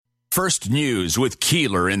First News with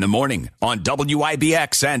Keeler in the morning on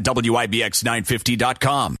WIBX and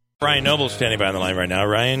WIBX950.com. Ryan Noble standing by on the line right now.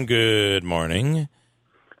 Ryan, good morning.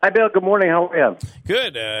 Hi, Bill. Good morning. How are you?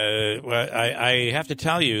 Good. Well, I have to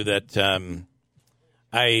tell you that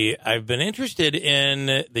I've been interested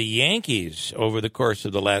in the Yankees over the course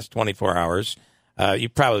of the last 24 hours. You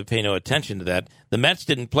probably pay no attention to that. The Mets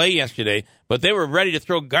didn't play yesterday, but they were ready to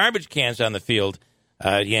throw garbage cans on the field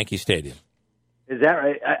at Yankee Stadium. Is that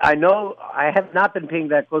right? I know I have not been paying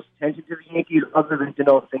that close attention to the Yankees, other than to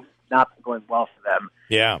know things have not been going well for them.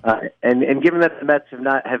 Yeah. And given that the Mets have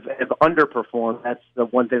underperformed, that's the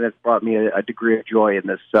one thing that's brought me a degree of joy in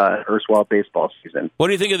this erstwhile baseball season. What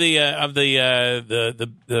do you think of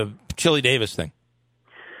the Chili Davis thing?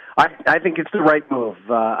 I think it's the right move.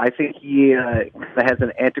 I think he has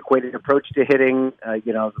an antiquated approach to hitting.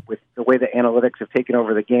 With the way the analytics have taken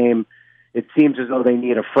over the game, it seems as though they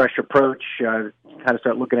need a fresh approach, kind of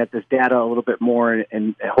start looking at this data a little bit more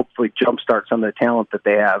and hopefully jumpstart some of the talent that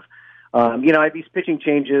they have. These pitching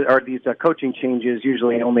changes or these coaching changes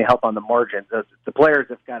usually only help on the margins. The players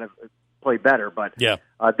have got to play better, but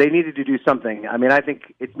they needed to do something. I mean, I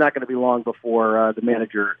think it's not going to be long before the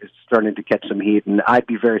manager is starting to catch some heat, and I'd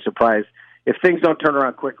be very surprised if things don't turn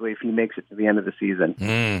around quickly if he makes it to the end of the season.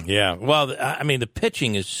 Yeah. Well, I mean, the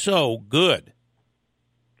pitching is so good.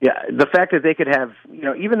 Yeah, the fact that they could have,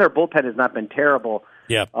 even their bullpen has not been terrible.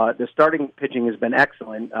 Yeah. The starting pitching has been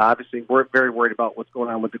excellent. Obviously, we're very worried about what's going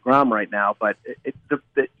on with DeGrom right now, but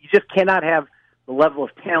you just cannot have the level of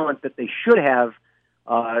talent that they should have,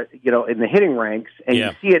 in the hitting ranks, and you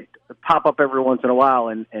see it pop up every once in a while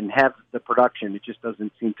and have the production. It just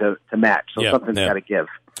doesn't seem to match. So something's got to give.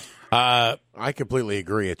 I completely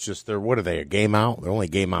agree. It's just what are they, a game out? They're only a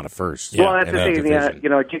game out of first. Well, that's the thing.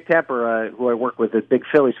 Jake Tapper, who I work with, is a big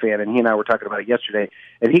Phillies fan, and he and I were talking about it yesterday,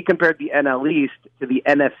 and he compared the NL East to the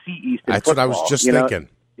NFC East in That's football. what I was just thinking.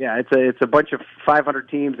 Yeah, it's a bunch of 500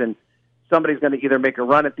 teams, and somebody's going to either make a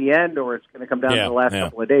run at the end or it's going to come down to the last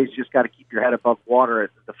couple of days. You just got to keep your head above water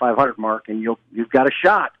at the 500 mark, and you've got a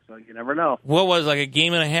shot. So you never know. What was like a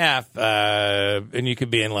game and a half, and you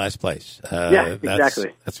could be in last place.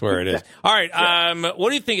 Exactly. That's where it is. All right.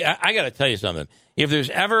 What do you think? I got to tell you something. If there's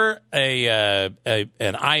ever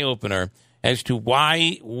an eye opener as to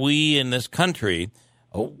why we in this country,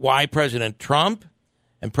 why President Trump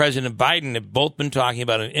and President Biden have both been talking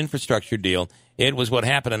about an infrastructure deal, it was what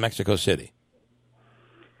happened in Mexico City.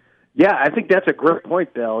 Yeah, I think that's a great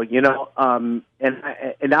point, Bill. And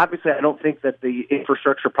obviously I don't think that the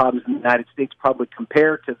infrastructure problems in the United States probably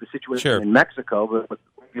compare to the situation in Mexico, but with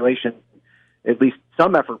regulation, at least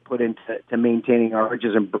some effort put into maintaining our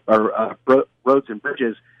bridges and our roads and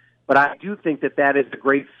bridges. But I do think that is a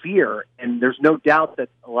great fear, and there's no doubt that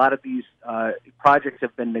a lot of these projects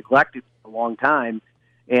have been neglected for a long time.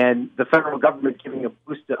 And the federal government giving a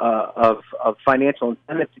boost of financial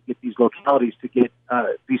incentive to get these localities to get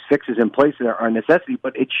these fixes in place are a necessity.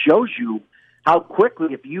 But it shows you how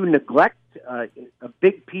quickly, if you neglect a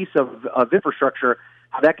big piece of infrastructure,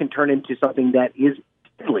 how that can turn into something that is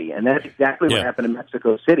deadly. And that's exactly what happened in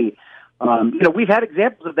Mexico City. We've had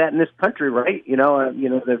examples of that in this country, right?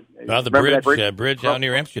 The bridge out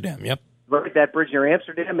near Amsterdam. Yep. Right, that bridge near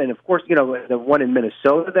Amsterdam, and of course, the one in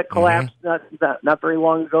Minnesota that collapsed not very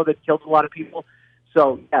long ago that killed a lot of people.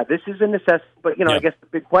 So, this is a necessity. But I guess the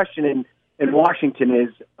big question in Washington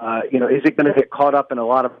is, is it going to get caught up in a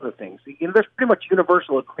lot of other things? There's pretty much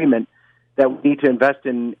universal agreement that we need to invest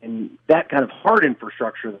in that kind of hard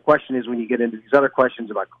infrastructure. The question is when you get into these other questions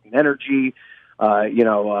about clean energy,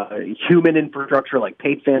 human infrastructure like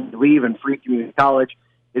paid family leave and free community college.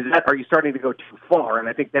 Are you starting to go too far? And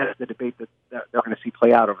I think that's the debate that they're going to see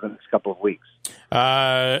play out over the next couple of weeks.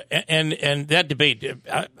 And that debate,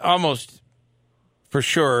 almost for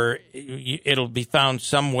sure, it'll be found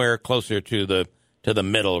somewhere closer to the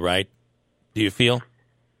middle, right? Do you feel?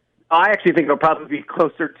 I actually think it'll probably be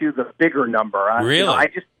closer to the bigger number. Really? I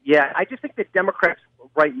just think that Democrats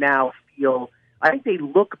right now I think they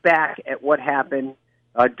look back at what happened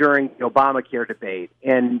during the Obamacare debate,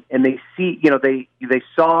 and they see, they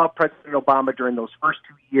saw President Obama during those first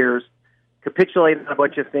 2 years capitulate on a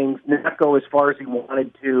bunch of things, not go as far as he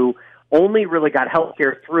wanted to, only really got health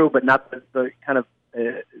care through, but not the kind of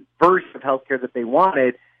version of health care that they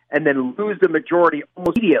wanted, and then lose the majority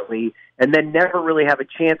almost immediately, and then never really have a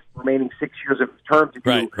chance the remaining 6 years of his term to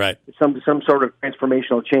do some sort of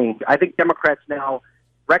transformational change. I think Democrats now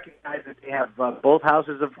recognize that they have both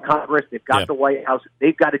houses of Congress. They've got the White House.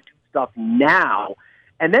 They've got to do stuff now,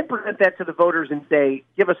 and then present that to the voters and say,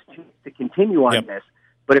 give us a chance to continue on this.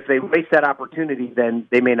 But if they waste that opportunity, then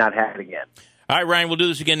they may not have it again. All right, Ryan, we'll do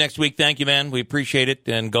this again next week. Thank you, man. We appreciate it,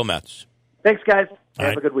 and go Mets. Thanks, guys. All Have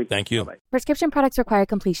right. a good week. Thank you. Bye-bye. Prescription products require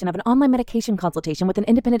completion of an online medication consultation with an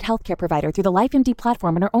independent healthcare provider through the LifeMD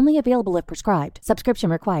platform and are only available if prescribed. Subscription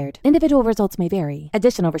required. Individual results may vary.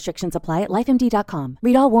 Additional restrictions apply at lifemd.com.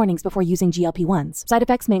 Read all warnings before using GLP-1s. Side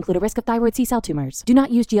effects may include a risk of thyroid C-cell tumors. Do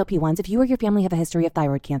not use GLP-1s if you or your family have a history of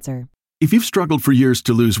thyroid cancer. If you've struggled for years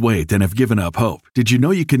to lose weight and have given up hope, did you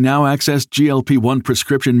know you can now access GLP-1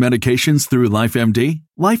 prescription medications through LifeMD?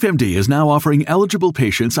 LifeMD is now offering eligible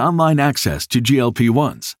patients online access to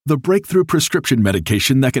GLP-1s, the breakthrough prescription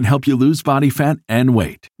medication that can help you lose body fat and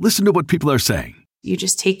weight. Listen to what people are saying. You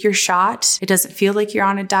just take your shot. It doesn't feel like you're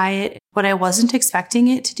on a diet. What I wasn't expecting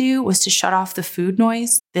it to do was to shut off the food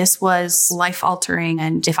noise. This was life-altering,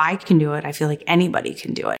 and if I can do it, I feel like anybody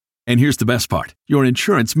can do it. And here's the best part. Your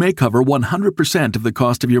insurance may cover 100% of the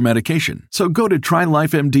cost of your medication. So go to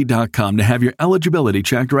TryLifeMD.com to have your eligibility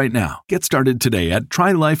checked right now. Get started today at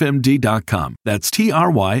TryLifeMD.com. That's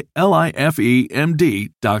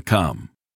TryLifeMD.com.